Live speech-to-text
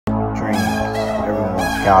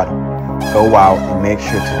got them. Go out and make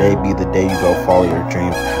sure today be the day you go follow your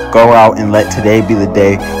dreams. Go out and let today be the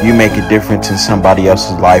day you make a difference in somebody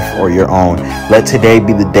else's life or your own. Let today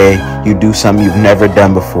be the day you do something you've never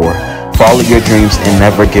done before. Follow your dreams and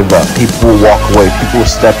never give up. People will walk away. People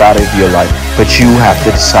will step out of your life. But you have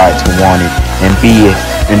to decide to want it and be it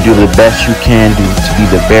and do the best you can do to be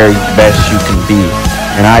the very best you can be.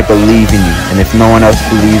 And I believe in you. And if no one else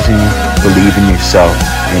believes in you, believe in yourself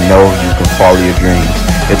and know you can follow your dreams.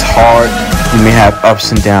 It's hard. You may have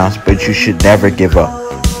ups and downs, but you should never give up.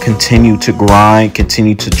 Continue to grind,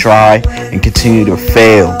 continue to try, and continue to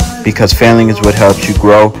fail, because failing is what helps you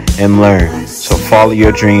grow and learn. So follow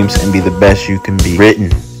your dreams and be the best you can be.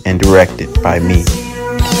 Written and directed by me,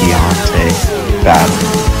 Keontae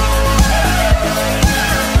Battle.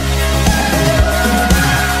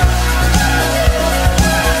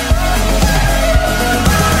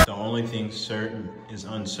 Certain is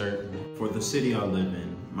uncertain. For the city I live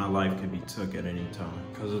in, my life could be took at any time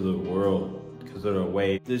because of the world, because of the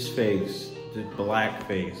way this face, this black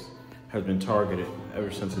face, has been targeted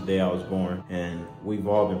ever since the day I was born. And we've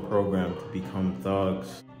all been programmed to become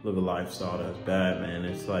thugs, live a lifestyle that's bad, man.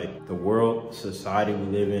 It's like the world, society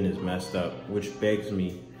we live in is messed up, which begs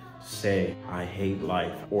me to say I hate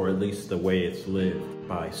life, or at least the way it's lived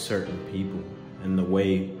by certain people. And the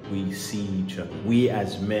way we see each other. We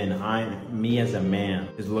as men, me as a man,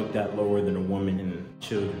 is looked at lower than a woman and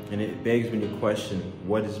children. And it begs me to question,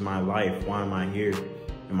 what is my life? Why am I here?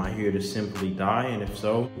 Am I here to simply die? And if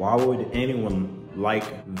so, why would anyone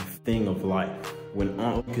like the thing of life when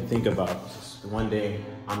all you could think about is one day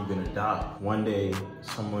I'm gonna die. One day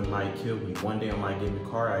someone might kill me. One day I might get in a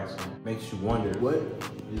car accident. Makes you wonder, what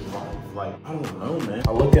is life? Like, I don't know, man.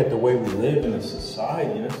 I look at the way we live in a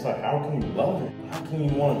society and it's like, how can you love it? How can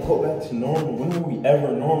you want to go back to normal? When were we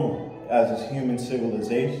ever normal as a human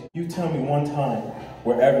civilization? You tell me one time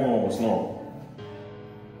where everyone was normal.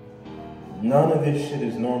 None of this shit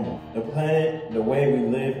is normal. The planet, the way we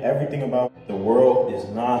live, everything about the world is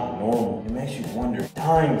not normal. It makes you wonder.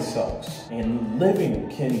 Dying sucks and living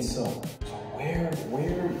can suck. So where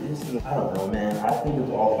is the, I don't know, man. I think it's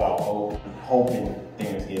all about hope. Hoping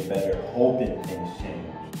things get better, hoping things change.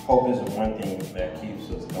 Hope is the one thing that keeps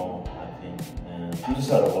us going, I think. And I'm just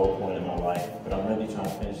at a low point in my life, but I'm really trying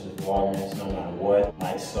to finish this vlogmas no matter what.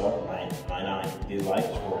 Might suck, might not get likes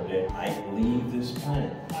for a day. Might leave this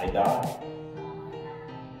planet, might die.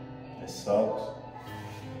 It sucks.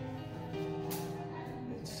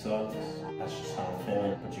 It sucks. That's just how I'm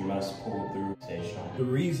feeling, but you must pull through, stay strong. The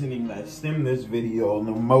reasoning that stemmed this video and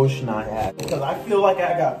the emotion I had, because I feel like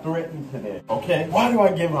I got threatened today, okay? Why do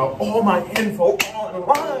I give out all my info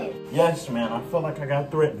online? Yes, man, I felt like I got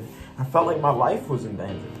threatened. I felt like my life was in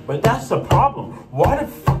danger. But that's the problem. Why the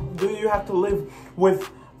fuck do you have to live with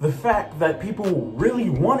the fact that people really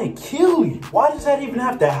want to kill you? Why does that even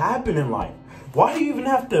have to happen in life? Why do you even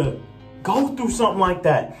have to go through something like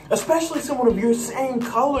that? Especially someone of your same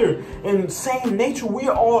color and same nature. We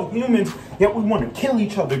are all humans, yet we want to kill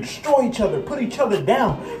each other, destroy each other, put each other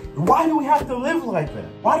down. Why do we have to live like that?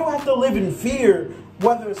 Why do I have to live in fear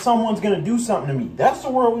whether someone's going to do something to me? That's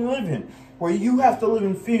the world we live in, where you have to live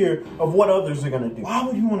in fear of what others are going to do. Why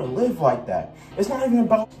would you want to live like that? It's not even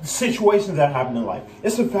about situations that happen in life.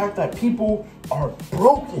 It's the fact that people are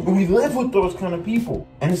broken. We live with those kind of people.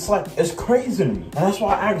 And it's like, it's crazy to me. And that's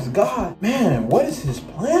why I asked God, man, what is his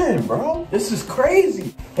plan, bro? This is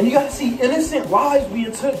crazy. And you got to see innocent lives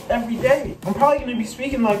being took every day. I'm probably going to be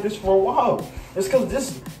speaking like this for a while. It's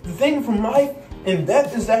because the thing from life and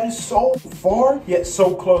death is that it's so far, yet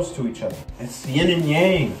so close to each other. It's yin and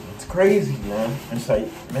yang. It's crazy, man. It's like,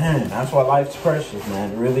 man, that's why life's precious,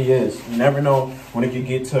 man. It really is. You never know when it could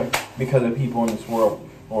get took because of people in this world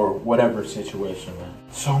or whatever situation, man.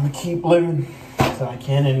 So I'm gonna keep living until I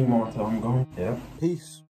can't anymore, until I'm gone. Yeah. Peace.